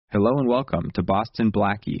Hello and welcome to Boston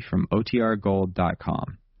Blackie from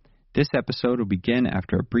OTRGold.com. This episode will begin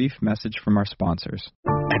after a brief message from our sponsors.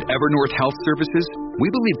 At Evernorth Health Services,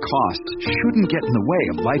 we believe costs shouldn't get in the way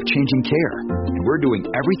of life-changing care, and we're doing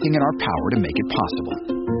everything in our power to make it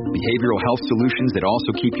possible. Behavioral health solutions that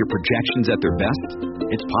also keep your projections at their best?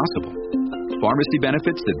 It's possible. Pharmacy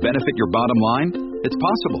benefits that benefit your bottom line? It's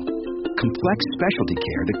possible. Complex specialty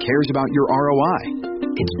care that cares about your ROI?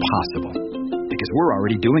 It's possible. Because we're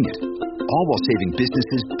already doing it, all while saving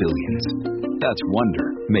businesses billions. That's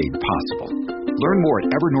Wonder made possible. Learn more at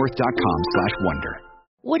evernorth.com/wonder.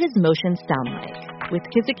 What does motion sound like? With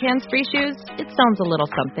Kizik hands-free shoes, it sounds a little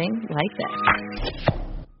something like this.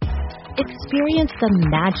 Experience the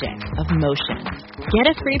magic of motion. Get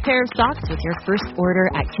a free pair of socks with your first order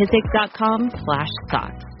at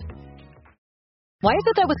kizik.com/socks. Why is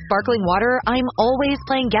it that with sparkling water, I'm always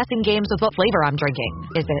playing guessing games with what flavor I'm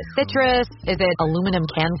drinking? Is it citrus? Is it aluminum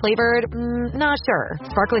can flavored? Not sure.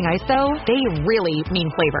 Sparkling ice, though, they really mean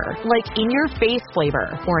flavor. Like in-your-face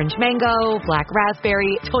flavor. Orange mango, black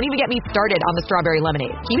raspberry. Don't even get me started on the strawberry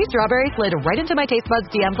lemonade. Kiwi strawberry slid right into my taste buds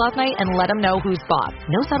DMs last night and let them know who's boss.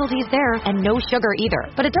 No subtleties there, and no sugar either.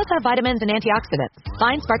 But it does have vitamins and antioxidants.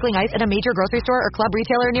 Find sparkling ice at a major grocery store or club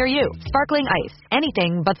retailer near you. Sparkling ice.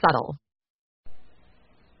 Anything but subtle.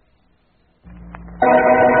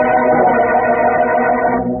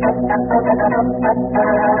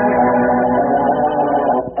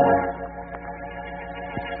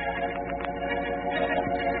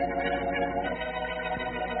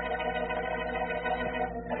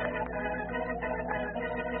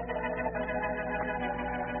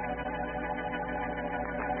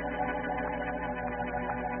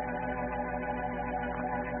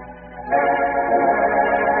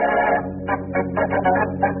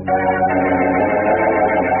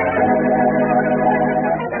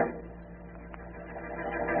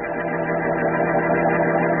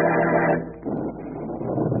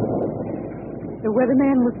 The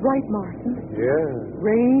weatherman was right, Martin. Yeah.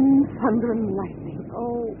 Rain, thunder, and lightning.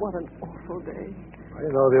 Oh, what an awful day. You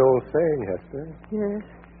know the old saying, Hester? Yes.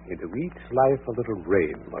 Into each life a little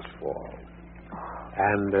rain must fall.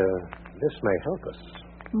 And this may help us.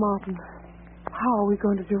 Martin, how are we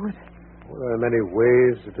going to do it? Well, there are many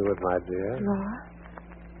ways to do it, my dear. Yeah.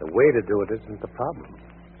 The way to do it isn't the problem.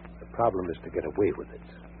 The problem is to get away with it.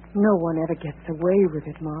 No one ever gets away with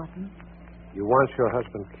it, Martin. You want your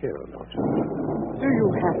husband killed, don't you? Do you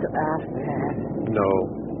have to ask that? No.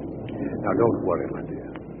 Now, don't worry, my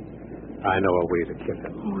dear. I know a way to kill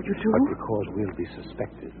him. Oh, you do? But because we'll be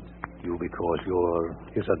suspected. You because you're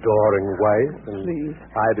his adoring wife. And Please.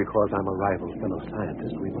 I because I'm a rival fellow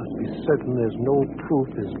scientist. We must be certain there's no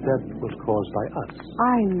proof his death was caused by us.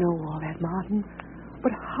 I know all that, Martin.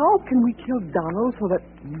 But how can we kill Donald so that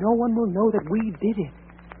no one will know that we did it?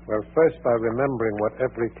 Well, first by remembering what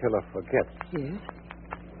every killer forgets. Yes?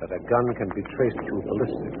 That a gun can be traced through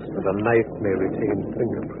ballistics, that a knife may retain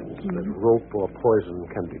fingerprints, that rope or poison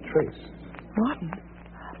can be traced.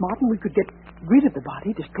 Martin, we could get rid of the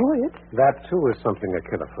body, destroy it. That, too, is something a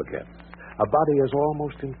killer forgets. A body is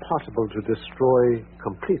almost impossible to destroy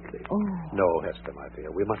completely. Oh. No, Hester, my dear.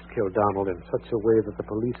 We must kill Donald in such a way that the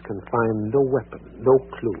police can find no weapon, no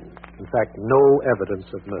clue. In fact, no evidence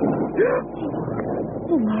of murder.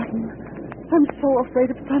 Oh, Martin, I'm so afraid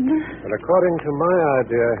of thunder. But according to my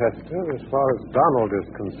idea, Hester, as far as Donald is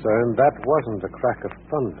concerned, that wasn't the crack of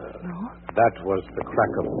thunder. No? That was the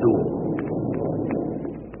crack of doom.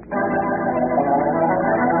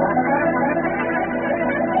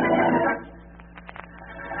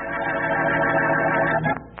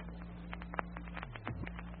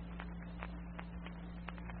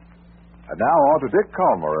 And now on to Dick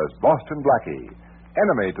Calmer as Boston Blackie.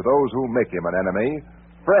 Enemy to those who make him an enemy.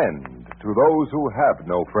 Friend to those who have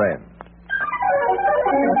no friend.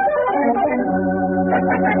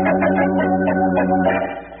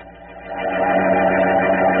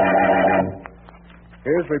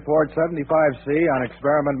 Here's report 75C on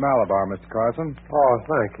Experiment Malabar, Mr. Carson. Oh,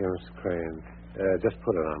 thank you, Mr. Crane. Just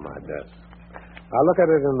put it on my desk. I'll look at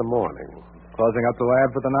it in the morning. Closing up the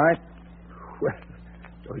lab for the night? Well,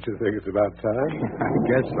 don't you think it's about time? I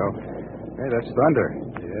guess so. Hey, that's thunder.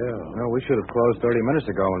 Yeah. Well, we should have closed 30 minutes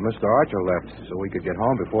ago when Mr. Archer left so we could get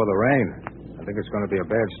home before the rain. I think it's going to be a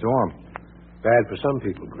bad storm. Bad for some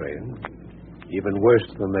people, Crane. Even worse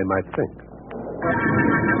than they might think.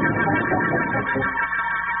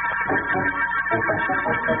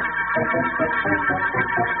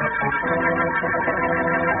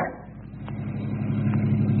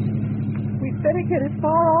 We'd better get as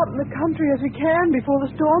far out in the country as we can before the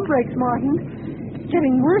storm breaks, Martin.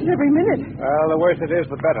 getting worse every minute. Well, the worse it is,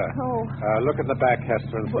 the better. Oh. Look at the back,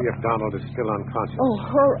 Hester, and see if Donald is still unconscious. Oh,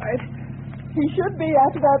 all right. He should be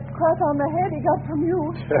after that crack on the head he got from you.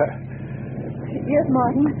 Yes,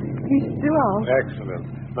 Martin. He's still out. Excellent.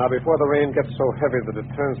 Now, before the rain gets so heavy that it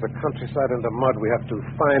turns the countryside into mud, we have to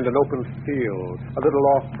find an open field, a little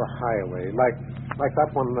off the highway, like that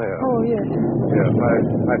one there. Oh, yes. Yes,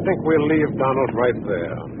 I think we'll leave Donald right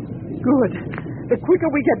there. Good. The quicker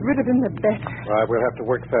we get rid of him, the better. Right, we'll have to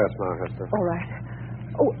work fast now, Hester. All right.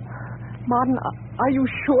 Oh, Martin, are you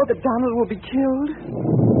sure that Donald will be killed?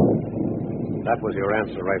 That was your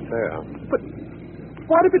answer right there. But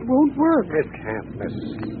what if it won't work? It can't miss.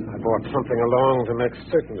 I brought something along to make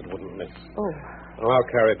certain it wouldn't miss. Oh. Well, I'll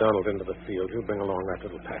carry Donald into the field. You bring along that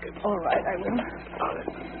little package. All right, I will.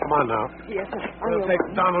 Come on now. Yes, I We'll will. take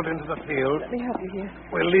Donald into the field. Let me help you here.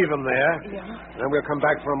 We'll leave him there. Yeah. Then we'll come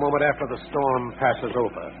back for a moment after the storm passes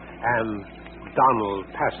over and Donald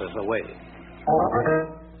passes away.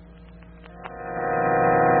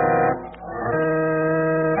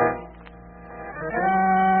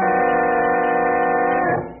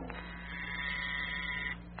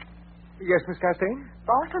 Yes, Miss Castaigne?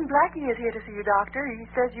 Boston Blackie is here to see you, Doctor. He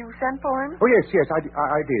says you sent for him. Oh, yes, I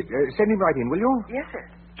did. Send him right in, will you? Yes, sir.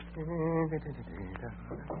 Come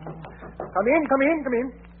in.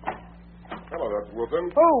 Hello, Dr.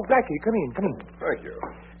 Wilson. Oh, Blackie, come in. Thank you.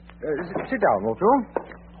 Sit down, won't you?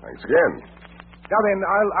 Thanks again. Now then,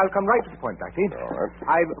 I'll come right to the point, Blackie. All right.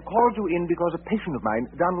 I've called you in because a patient of mine,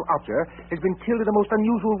 Donald Archer, has been killed in a most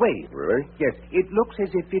unusual way. Really? Yes, it looks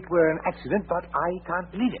as if it were an accident, but I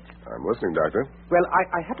can't believe it. I'm listening, Doctor. Well,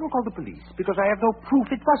 I haven't called the police because I have no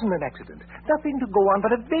proof it wasn't an accident. Nothing to go on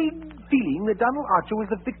but a vague feeling that Donald Archer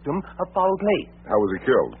was the victim of foul play. How was he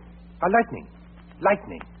killed? By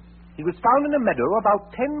lightning. He was found in a meadow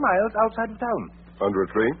about 10 miles outside of town. Under a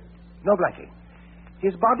tree? No, Blackie.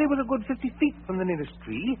 His body was a good 50 feet from the nearest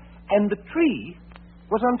tree, and the tree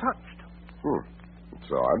was untouched. It's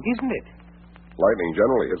odd. Isn't it? Lightning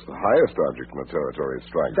generally hits the highest object in the territory it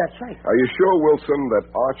strikes. That's right. Are you sure, Wilson, that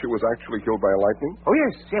Archer was actually killed by lightning? Oh,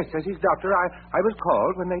 yes. As his doctor, I was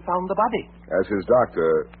called when they found the body. As his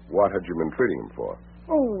doctor, what had you been treating him for?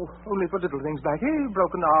 Oh, only for little things, Blackie.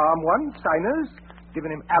 Broken arm once, sinus, given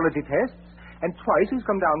him allergy tests, and twice he's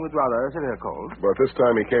come down with rather severe cold. But this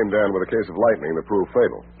time he came down with a case of lightning that proved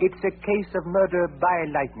fatal. It's a case of murder by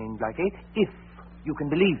lightning, Blackie, if you can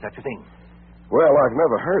believe such a thing. Well, I've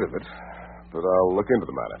never heard of it, but I'll look into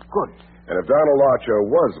the matter. Good. And if Donald Archer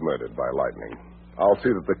was murdered by lightning, I'll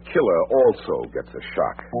see that the killer also gets a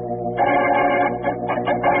shock.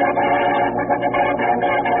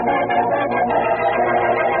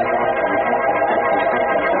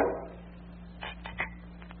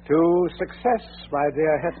 To success, my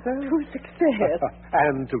dear Hester. To success.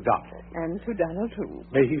 And to Donald. And to Donald, too.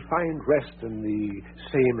 May he find rest in the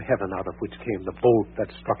same heaven out of which came the bolt that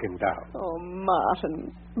struck him down. Oh,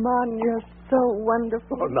 Martin. Martin, you're so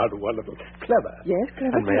wonderful. Oh, not wonderful. Clever. Yes,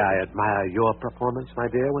 clever. And may I admire your performance, my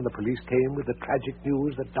dear, when the police came with the tragic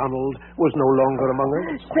news that Donald was no longer among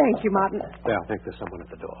us? Thank you, Martin. Well, I think there's someone at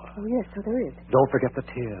the door. Oh, yes, so there is. Don't forget the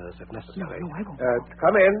tears, if necessary. No, I won't.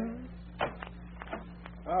 Come in.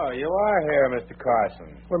 Oh, you are here, Mr.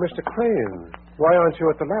 Carson. Well, Mr. Crane, why aren't you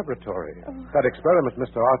at the laboratory? That experiment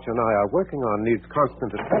Mr. Archer and I are working on needs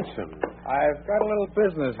constant attention. I've got a little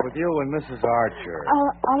business with you and Mrs. Archer.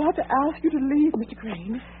 I'll have to ask you to leave, Mr.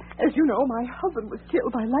 Crane. As you know, my husband was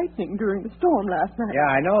killed by lightning during the storm last night. Yeah,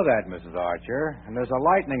 I know that, Mrs. Archer. And there's a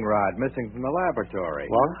lightning rod missing from the laboratory.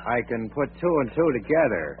 What? I can put two and two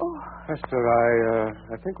together. Oh, Hester,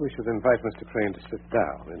 I think we should invite Mr. Crane to sit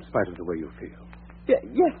down, in spite of the way you feel.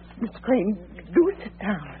 yes, Mr. Crane, do sit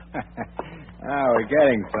down. We're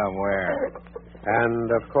getting somewhere. And,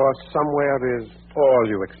 of course, somewhere is all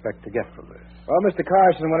you expect to get from this. Well, Mr.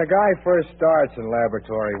 Carson, when a guy first starts in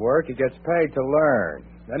laboratory work, he gets paid to learn.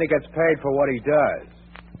 Then he gets paid for what he does.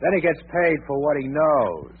 Then he gets paid for what he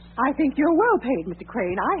knows. I think you're well paid, Mr.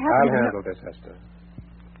 Crane. I'll handle this, Hester.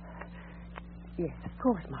 Yes, of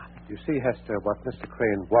course, Martin. You see, Hester, what Mr.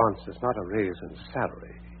 Crane wants is not a raise in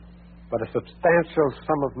salary, but a substantial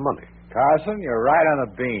sum of money. Carson, you're right on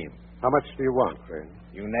the beam. How much do you want, Crane?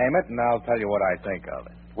 You name it, and I'll tell you what I think of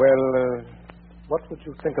it. Well, what would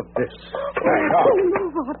you think of this?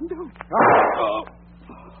 No, Martin, don't.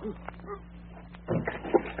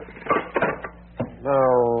 Now,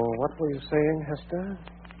 what were you saying, Hester?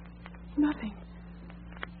 Nothing.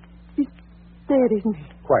 He's dead, isn't he?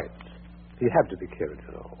 Quite. He had to be killed,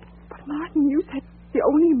 you know. But, Martin, you said the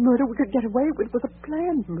only murder we could get away with was a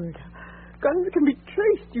planned murder. guns can be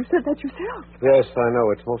traced. You said that yourself. Yes, I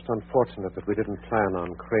know. It's most unfortunate that we didn't plan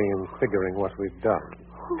on Crane figuring what we've done.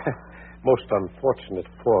 Most unfortunate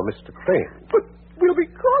for Mr. Crane. But we'll be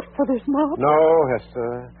caught for this, Mom. No,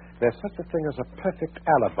 Hester. There's such a thing as a perfect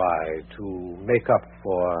alibi to make up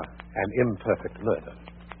for an imperfect murder.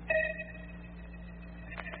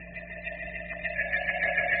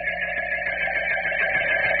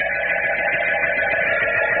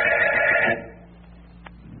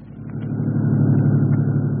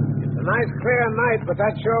 It's a nice, clear night, but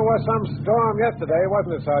that sure was some storm yesterday,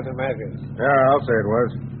 wasn't it, Sergeant Matthews? Yeah, I'll say it was.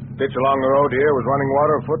 Ditch along the road here was running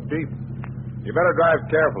water a foot deep. You better drive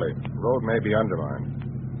carefully. The road may be undermined.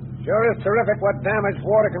 Sure is terrific what damage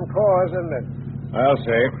water can cause, isn't it? I'll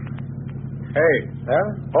say. Hey. Yeah?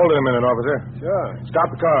 Hold it a minute, officer. Sure.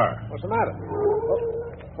 Stop the car. What's the matter?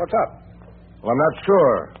 What's up? Well, I'm not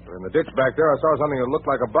sure. But in the ditch back there, I saw something that looked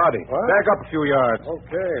like a body. What? Back up a few yards.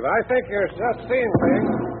 Okay, but I think you're just seeing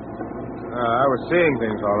things. I was seeing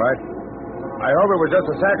things, all right. I hope it was just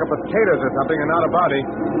a sack of potatoes or something and not a body.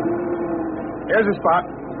 Here's the spot.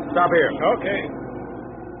 Stop here. Okay.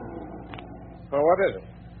 So what is it?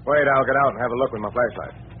 Wait, I'll get out and have a look with my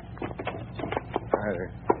flashlight.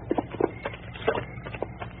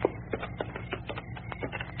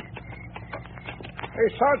 Hey,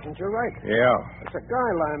 Sergeant, you're right. Yeah. It's a guy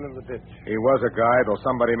lying in the ditch. He was a guy, though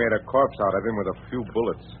somebody made a corpse out of him with a few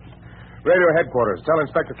bullets. Radio headquarters, tell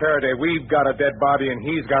Inspector Faraday we've got a dead body and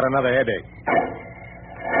he's got another headache.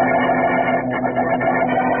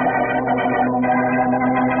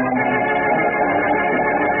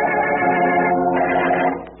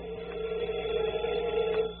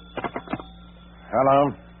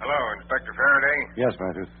 Hello? Hello, Inspector Faraday. Yes,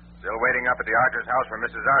 Matthews. Still waiting up at the Archer's house for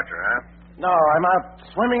Mrs. Archer, huh? No, I'm out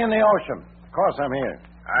swimming in the ocean. Of course I'm here.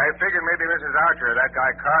 I figured maybe Mrs. Archer or that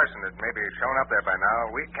guy Carson had maybe shown up there by now.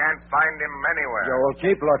 We can't find him anywhere. We'll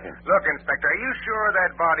keep looking. Look, Inspector, are you sure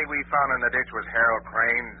that body we found in the ditch was Harold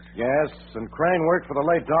Crane's? Yes, and Crane worked for the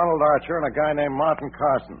late Donald Archer and a guy named Martin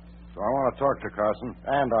Carson. So I want to talk to Carson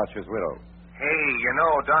and Archer's widow. Hey, you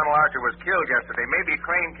know, Donald Archer was killed yesterday. Maybe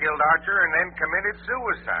Crane killed Archer and then committed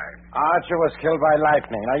suicide. Archer was killed by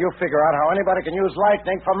lightning. Now, you figure out how anybody can use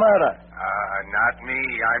lightning for murder. Not me.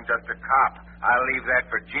 I'm just a cop. I'll leave that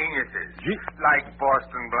for geniuses. Like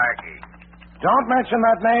Boston Blackie. Don't mention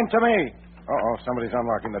that name to me. Uh-oh, somebody's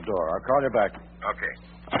unlocking the door. I'll call you back. Okay.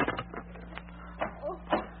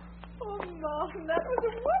 Oh, Mom, that was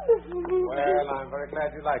a wonderful movie. Well, I'm very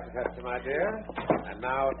glad you liked it, Hester, my dear. And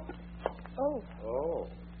now... Oh. Oh.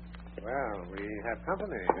 Well, we have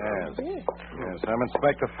company. Yes. Yes, I'm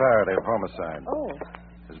Inspector Faraday of Homicide. Oh.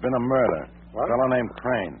 There's been a murder. What? A fellow named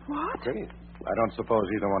Crane. What? Crane? I don't suppose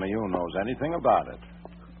either one of you knows anything about it.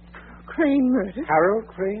 Crane murdered? Harold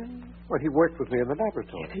Crane? Well, he worked with me in the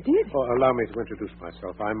laboratory. Yes, he did. Oh, allow me to introduce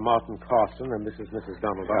myself. I'm Martin Carson, and this is Mrs.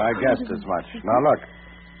 Donald Archer. I guessed as much. Now, look.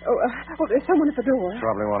 Oh, there's someone at the door.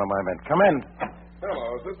 Probably one of my men. Come in.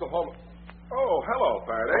 Hello, is this the home... Oh, hello,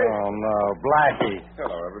 Faraday. Oh, no. Blackie.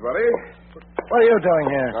 Hello, everybody. What are you doing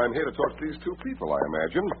here? I'm here to talk to these two people, I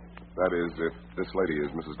imagine. That is, if this lady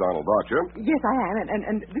is Mrs. Donald Archer. Yes, I am,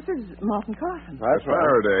 and this is Martin Carson. That's right.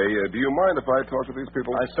 Faraday, do you mind if I talk to these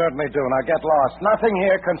people? I certainly do. Now, get lost. Nothing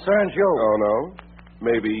here concerns you. Oh, no?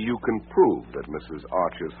 Maybe you can prove that Mrs.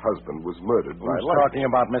 Archer's husband was murdered by Who's talking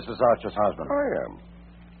about Mrs. Archer's husband? I am.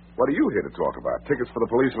 What are you here to talk about? Tickets for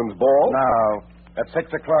the policeman's ball? No. At 6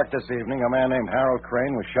 o'clock this evening, a man named Harold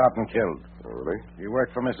Crane was shot and killed. Oh, really? He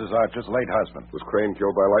worked for Mrs. Archer's late husband. Was Crane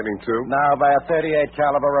killed by lightning, too? No, by a .38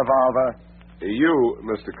 caliber revolver. You,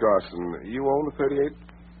 Mr. Carson, you own a .38?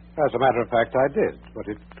 As a matter of fact, I did, but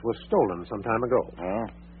it was stolen some time ago. Oh?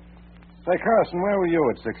 Say, Carson, where were you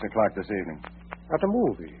at 6 o'clock this evening? At a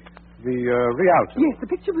movie. The Rialto. Yes,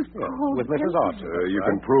 the picture was called... With Mrs. Archer. You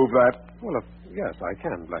can prove that? Well, yes, I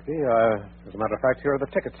can, Blackie. As a matter of fact, here are the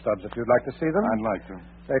ticket stubs if you'd like to see them. I'd like to.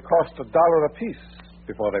 They cost $1 apiece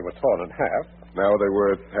before they were torn in half. Now they're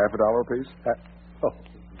worth $half a dollar apiece? Oh,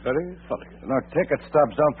 very funny. No, ticket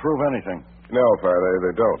stubs don't prove anything. No, Faraday,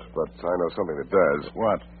 they don't, but I know something that does.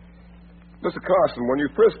 What? Mr. Carson, when you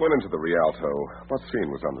first went into the Rialto, what scene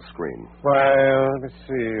was on the screen? Well, let's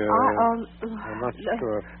see. I'm not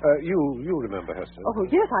sure. You remember, Hester? Oh,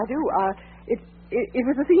 yes, I do. It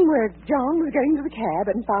was a scene where John was getting to the cab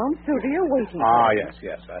and found Sylvia waiting.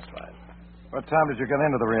 Yes, that's right. What time did you get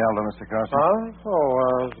into the Rialto, Mr. Carson? It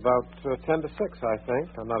was about 10 to 6, I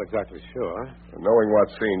think. I'm not exactly sure. Knowing what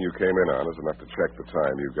scene you came in on is enough to check the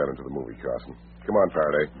time you got into the movie, Carson. Come on,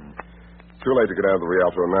 Faraday. Too late to get out of the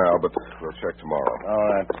Rialto now, but we'll check tomorrow. All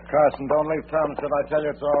right. Carson, don't leave town until I tell you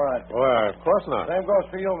it's all right. Well, of course course not. Same goes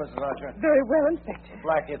for you, Mrs. Archer. Very well, Inspector.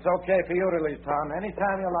 Blackie, it's okay for you to leave town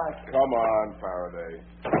anytime you like. Come on, Faraday.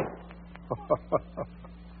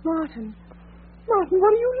 Martin, what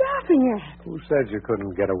are you laughing at? Who said you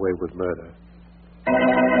couldn't get away with murder?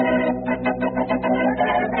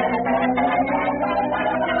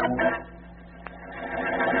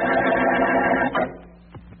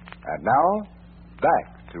 And now,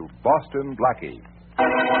 back to Boston Blackie.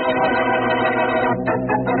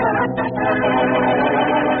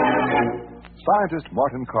 Scientist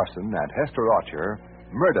Martin Carson and Hester Archer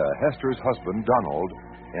murder Hester's husband, Donald,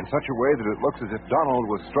 in such a way that it looks as if Donald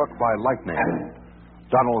was struck by lightning.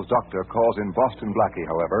 Donald's doctor calls in Boston Blackie,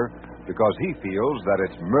 however, because he feels that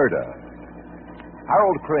it's murder.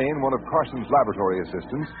 Harold Crane, one of Carson's laboratory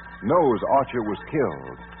assistants, knows Archer was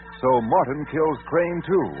killed. So Martin kills Crane,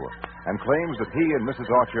 too, and claims that he and Mrs.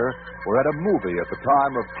 Archer were at a movie at the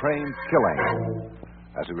time of Crane's killing.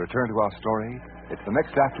 As we return to our story, it's the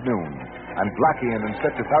next afternoon, and Blackie and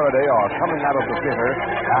Inspector Faraday are coming out of the theater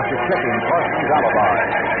after checking Carson's alibi.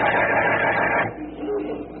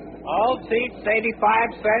 All seats,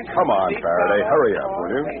 85 cents. Come on, Faraday. Hurry up,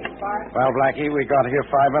 will you? Well, Blackie, we got here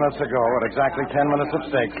 5 minutes ago at exactly 10 minutes of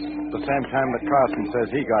 6. The same time that Carson says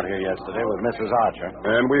he got here yesterday with Mrs. Archer.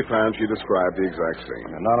 And we found she described the exact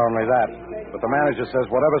scene. And not only that, but the manager says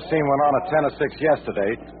whatever scene went on at 10 of 6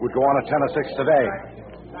 yesterday would go on at 10 of 6 today.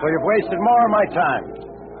 So you've wasted more of my time.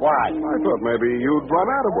 Why? I thought maybe you'd run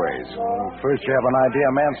out of ways. First you have an idea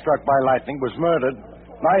a man struck by lightning was murdered.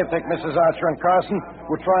 Now you think Mrs. Archer and Carson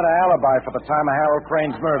were trying to alibi for the time of Harold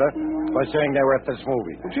Crane's murder by saying they were at this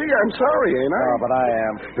movie. Gee, I'm sorry, ain't I? No, but I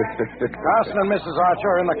am. Carson and Mrs. Archer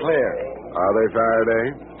are in the clear. Are they, Faraday?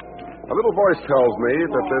 A little voice tells me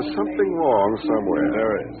that there's something wrong somewhere.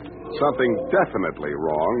 There is. Something definitely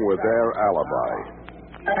wrong with their alibi.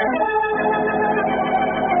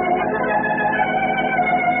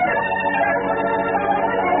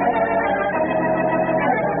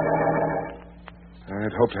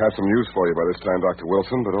 I'd hope to have some news for you by this time, Dr.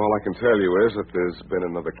 Wilson, but all I can tell you is that there's been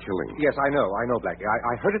another killing. Yes, I know, Blackie.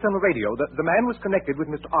 I heard it on the radio. The man was connected with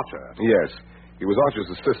Mr. Archer. Yes. He was Archer's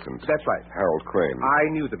assistant. That's right. Harold Crane.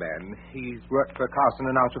 I knew the man. He's worked for Carson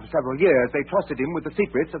and Archer for several years. They trusted him with the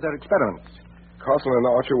secrets of their experiments. Carson and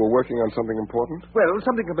Archer were working on something important? Well,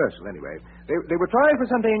 something commercial, anyway. They were trying for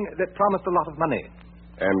something that promised a lot of money.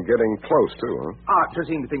 And getting close, too, huh? Archer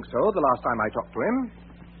seemed to think so the last time I talked to him.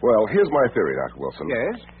 Well, here's my theory, Dr. Wilson.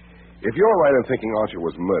 Yes? If you're right in thinking Archer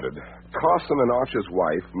was murdered, Carson and Archer's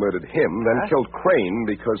wife murdered him, then killed Crane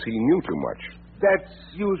because he knew too much. That's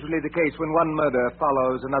usually the case when one murder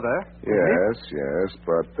follows another. Yes,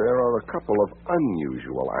 but there are a couple of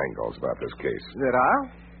unusual angles about this case. There are?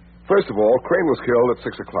 First of all, Crane was killed at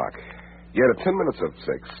 6 o'clock. Yet at 10 minutes of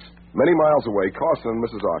 6, many miles away, Carson and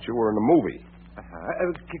Mrs. Archer were in a movie.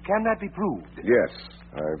 Can that be proved? Yes.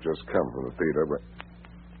 I've just come from the theater, but...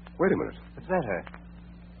 Wait a minute. What's the matter?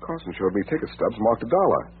 Carson showed me ticket stubs marked $1.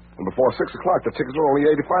 And before 6 o'clock, the tickets were only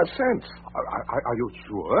 85 cents. Are you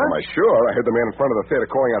sure? Am I sure? I heard the man in front of the theater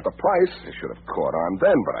calling out the price. I should have caught on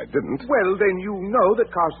then, but I didn't. Well, then you know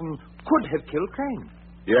that Carson could have killed Crane.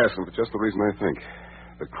 Yes, and for just the reason I think.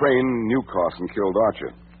 That Crane knew Carson killed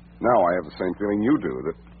Archer. Now I have the same feeling you do,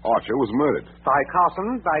 that Archer was murdered. By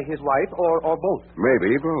Carson, by his wife, or both?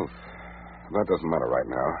 Maybe both. That doesn't matter right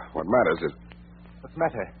now. What matters is... What's the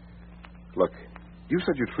matter? Look, you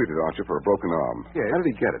said you treated Archer for a broken arm. Yes. How did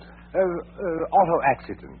he get it? Auto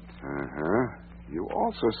accident. Uh-huh. You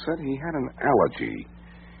also said he had an allergy.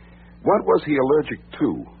 What was he allergic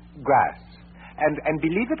to? Grass. And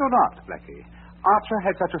believe it or not, Blackie, Archer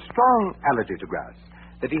had such a strong allergy to grass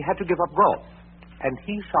that he had to give up golf. And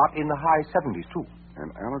he shot in the high 70s, too. An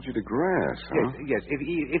allergy to grass, huh? Yes. If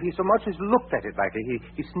he so much as looked at it, Blackie,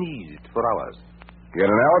 he sneezed for hours. He had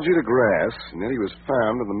an allergy to grass, and yet he was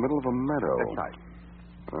found in the middle of a meadow. That's right.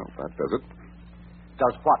 Well, that does it.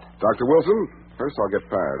 Does what? Dr. Wilson, first I'll get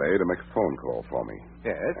Faraday to make a phone call for me.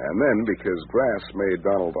 Yes? And then, because grass made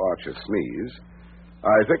Donald Archer sneeze,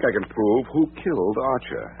 I think I can prove who killed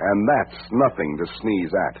Archer. And that's nothing to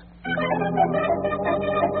sneeze at.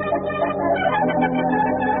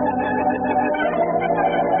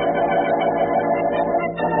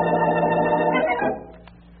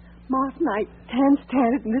 Martin, I can't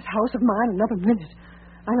stand it in this house of mine another minute.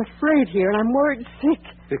 I'm afraid here, and I'm worried sick.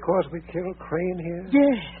 Because we killed Crane here?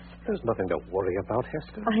 Yes. There's nothing to worry about,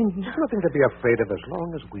 Hester. I know. There's nothing to be afraid of as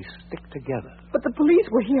long as we stick together. But the police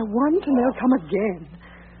were here once, and they'll come again.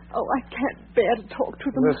 Oh, I can't bear to talk to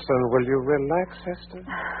them. Listen, will you relax, Hester?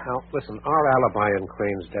 Now, listen, our alibi in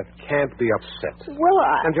Crane's death can't be upset. Well,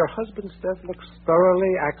 And your husband's death looks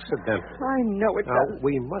thoroughly accidental. I know it Now, does.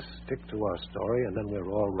 we must stick to our story, and then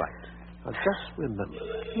we're all right. Now, just remember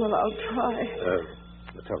that. Well, I'll try.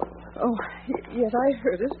 The telephone. Oh, yes, I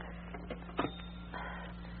heard it.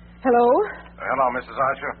 Hello? Hello, Mrs.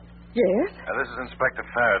 Archer. Yes? This is Inspector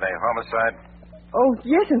Faraday, homicide. Oh,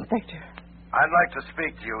 yes, Inspector. I'd like to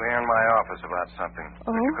speak to you here in my office about something.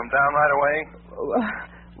 Oh? Could you come down right away?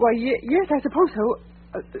 Why, yes, I suppose so.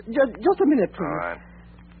 Just a minute, please. All right.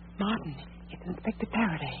 Martin, it's Inspector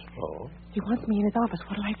Faraday. Oh? He wants me in his office.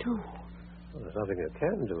 What'll I do? Well, there's nothing you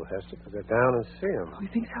can do, Hester, but go down and see him. Oh,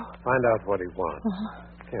 you think so? Find out what he wants. Uh-huh.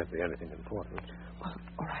 Can't be anything important. Well,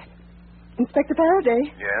 all right. Inspector Faraday,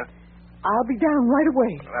 Yes? I'll be down right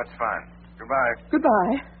away. That's fine. Goodbye.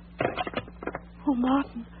 Goodbye. Oh,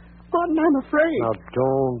 Martin. Martin, I'm afraid. Now,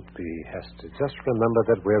 don't be, Hester. Just remember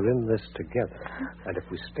that we're in this together. And if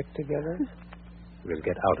we stick together, we'll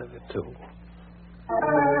get out of it, too.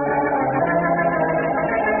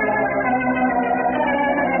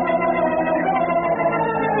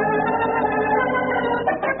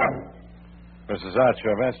 Mrs. Archer,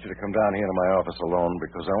 I've asked you to come down here to my office alone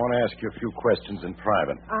because I want to ask you a few questions in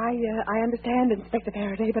private. I understand, Inspector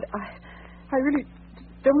Faraday, but I really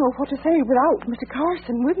don't know what to say without Mr.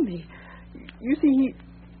 Carson with me. You see,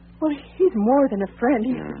 he's more than a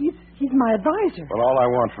friend. He's my advisor. Well, all I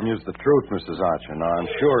want from you is the truth, Mrs. Archer. Now, I'm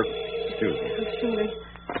sure... Excuse me. Surely.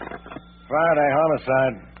 Faraday,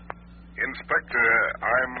 homicide. Inspector,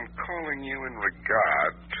 I'm calling you in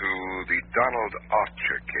regard to the Donald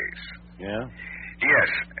Archer case. Yeah? Yes,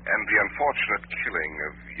 and the unfortunate killing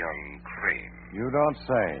of young Crane. You don't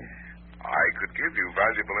say. I could give you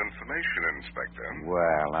valuable information, Inspector.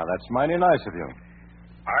 Well, now, that's mighty nice of you.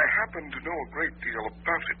 I happen to know a great deal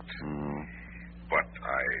about it. But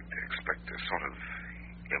I'd expect a sort of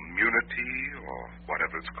immunity, or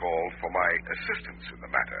whatever it's called, for my assistance in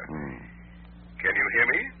the matter. Can you hear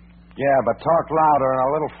me? Yeah, but talk louder and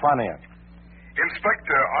a little funnier.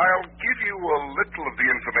 Inspector, I'll give you a little of the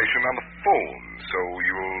information on the phone, so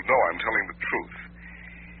you'll know I'm telling the truth.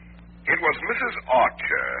 It was Mrs.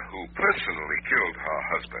 Archer who personally killed her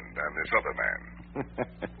husband and this other man.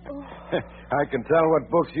 I can tell what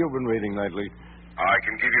books you've been reading lately. I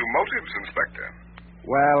can give you motives, Inspector.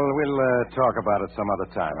 Well, we'll talk about it some other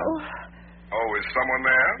time. Huh? Oh, is someone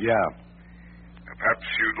there? Yeah. Perhaps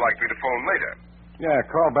you'd like me to phone later. Yeah,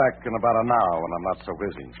 call back in about an hour when I'm not so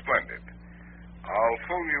busy. Splendid. I'll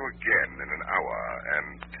phone you again in an hour and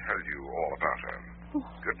tell you all about her.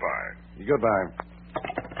 Goodbye. Goodbye.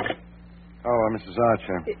 Oh, Mrs.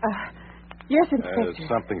 Archer. Yes, Inspector.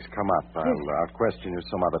 Something's come up. I'll question you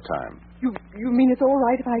some other time. You mean it's all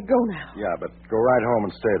right if I go now? Yeah, but go right home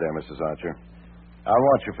and stay there, Mrs. Archer. I'll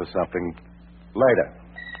want you for something later.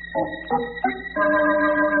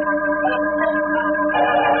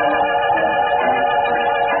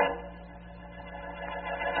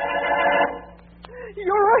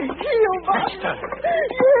 You're a heel, Hester!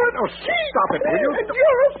 You're a Stop it, will you?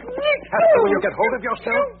 You're a sneak. Hester, will you get hold of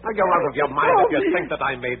yourself? Now, you're out of your mind if you think that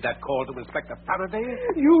I made that call to Inspector Faraday.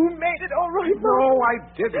 You made it all right, No, I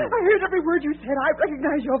didn't. I heard every word you said. I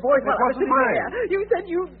recognized your voice while I was wasn't sitting mine. there. You said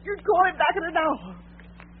you'd call him back in an hour.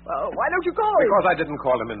 Why don't you call him? Because I didn't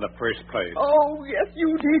call him in the first place. Oh, yes, you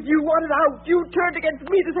did. You wanted out. You turned against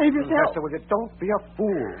me to save yourself. Hester, will you don't be a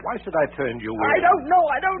fool. Why should I turn you in? I don't know.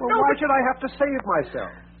 Why should I have to save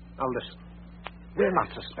myself? Now, listen. We're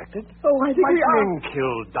not suspected. Oh, I think we are. Lightning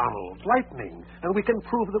killed Donald. Lightning. And we can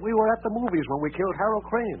prove that we were at the movies when we killed Harold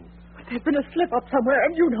Crane. There's been a slip-up somewhere,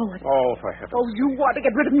 and you know it. Oh, for heaven's Oh, you want to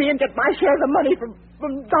get rid of me and get my share of the money from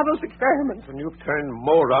Donald's experiments. And you've turned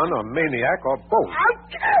moron or maniac or both.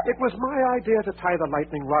 Ouch! It was my idea to tie the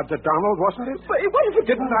lightning rod to Donald, wasn't it? But what if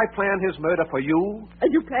it... Didn't I plan his murder for you?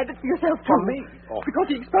 And you planned it for yourself, too. For me? Oh.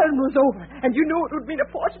 Because the experiment was over, and you knew it would mean a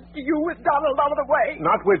fortune to you with Donald out of the way.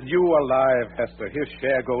 Not with you alive, Hester. His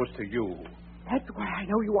share goes to you. That's why I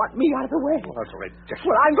know you want me out of the way. Well, that's ridiculous.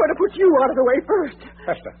 Well, I'm going to put you out of the way first.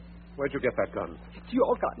 Hester, where'd you get that gun? It's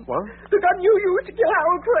your gun. What? The gun you used to kill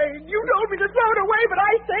Harold Crane. You told me to throw it away, but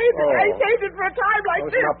I saved it. I saved it for a time like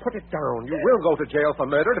this. Now, put it down. You will go to jail for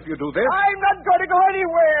murder if you do this. I'm not going to go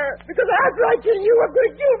anywhere, because after I kill you, I'm going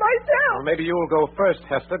to kill myself. Well, maybe you'll go first,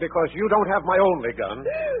 Hester, because you don't have my only gun.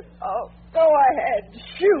 Oh, go ahead.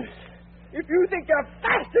 Shoot. If you think you're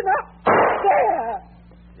fast enough.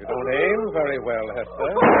 There. You don't aim very well, Hester.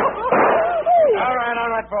 All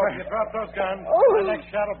right, folks. You drop those guns. The next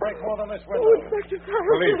shot will break more than this window. Inspector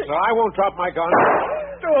Faraday. Police, I won't drop my gun.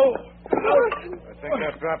 No. I think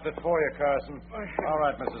I've dropped it for you, Carson. All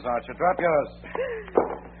right, Mrs. Archer, drop yours.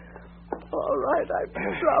 All right, I've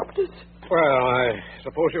dropped it. Well, I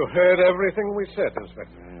suppose you heard everything we said,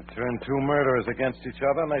 Inspector. Turn two murderers against each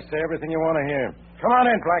other, and they say everything you want to hear. Come on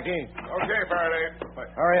in, Blackie. Okay, Faraday.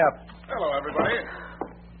 Hurry up. Hello, everybody.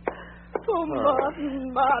 Oh,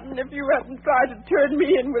 Martin, if you hadn't tried to turn me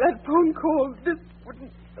in with that phone call, this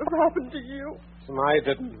wouldn't have happened to you. I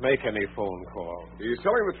didn't make any phone call. He's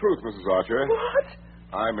telling the truth, Mrs. Archer. What?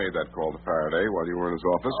 I made that call to Faraday while you were in his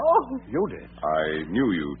office. Oh. You did? I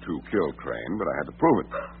knew you two killed Crane, but I had to prove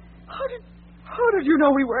it. How did you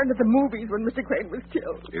know we weren't at the movies when Mr. Crane was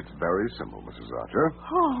killed? It's very simple, Mrs. Archer.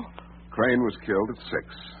 Oh. Crane was killed at 6.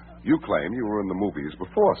 You claim you were in the movies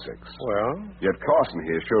before 6. Well? Yet Carson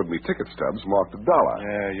here showed me ticket stubs marked $1.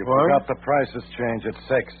 Yeah, you forgot the prices change at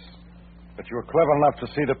 6. But you were clever enough to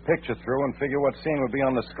see the picture through and figure what scene would be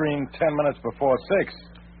on the screen 10 minutes before 6.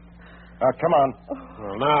 Come on.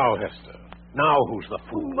 Well, now, Hester. Now who's the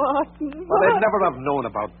fool? Martin. Well, they'd never have known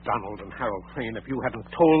about Donald and Harold Crane if you hadn't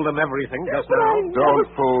told them everything just now. Don't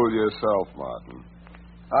fool yourself, Martin.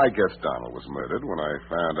 I guess Donald was murdered when I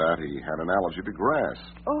found out he had an allergy to grass.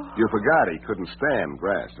 Oh. You forgot he couldn't stand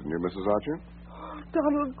grass, didn't you, Mrs. Archer?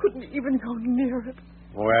 Donald couldn't even go near it.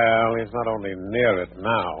 Well, he's not only near it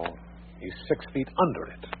now, he's 6 feet under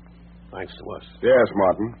it, thanks to us. Yes,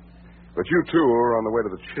 Martin. But you two are on the way to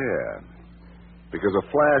the chair. Because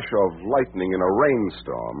a flash of lightning in a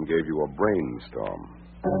rainstorm gave you a brainstorm.